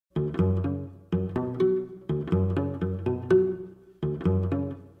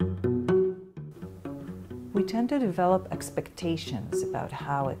tend to develop expectations about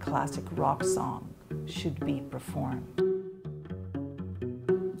how a classic rock song should be performed.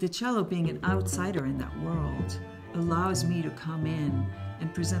 The cello, being an outsider in that world, allows me to come in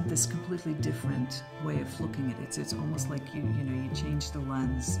and present this completely different way of looking at it. So it's almost like you change the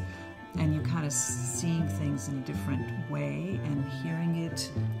lens and you're kind of seeing things in a different way and hearing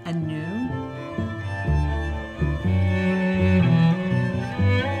it anew.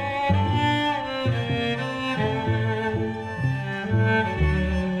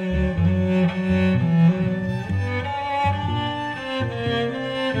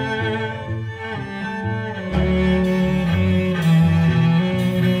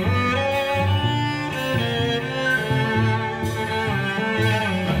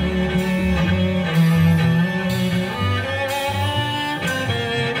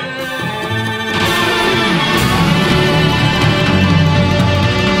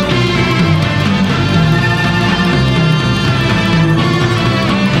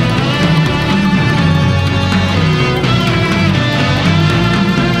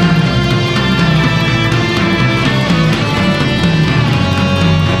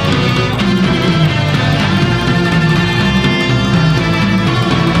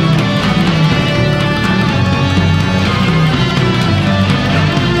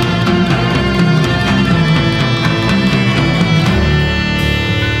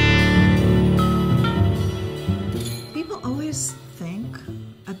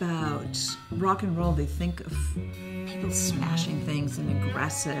 Rock and roll, they think of people smashing things and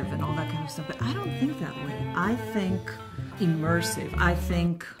aggressive and all that kind of stuff, but I don't think that way. I think immersive. I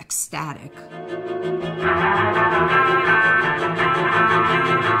think ecstatic.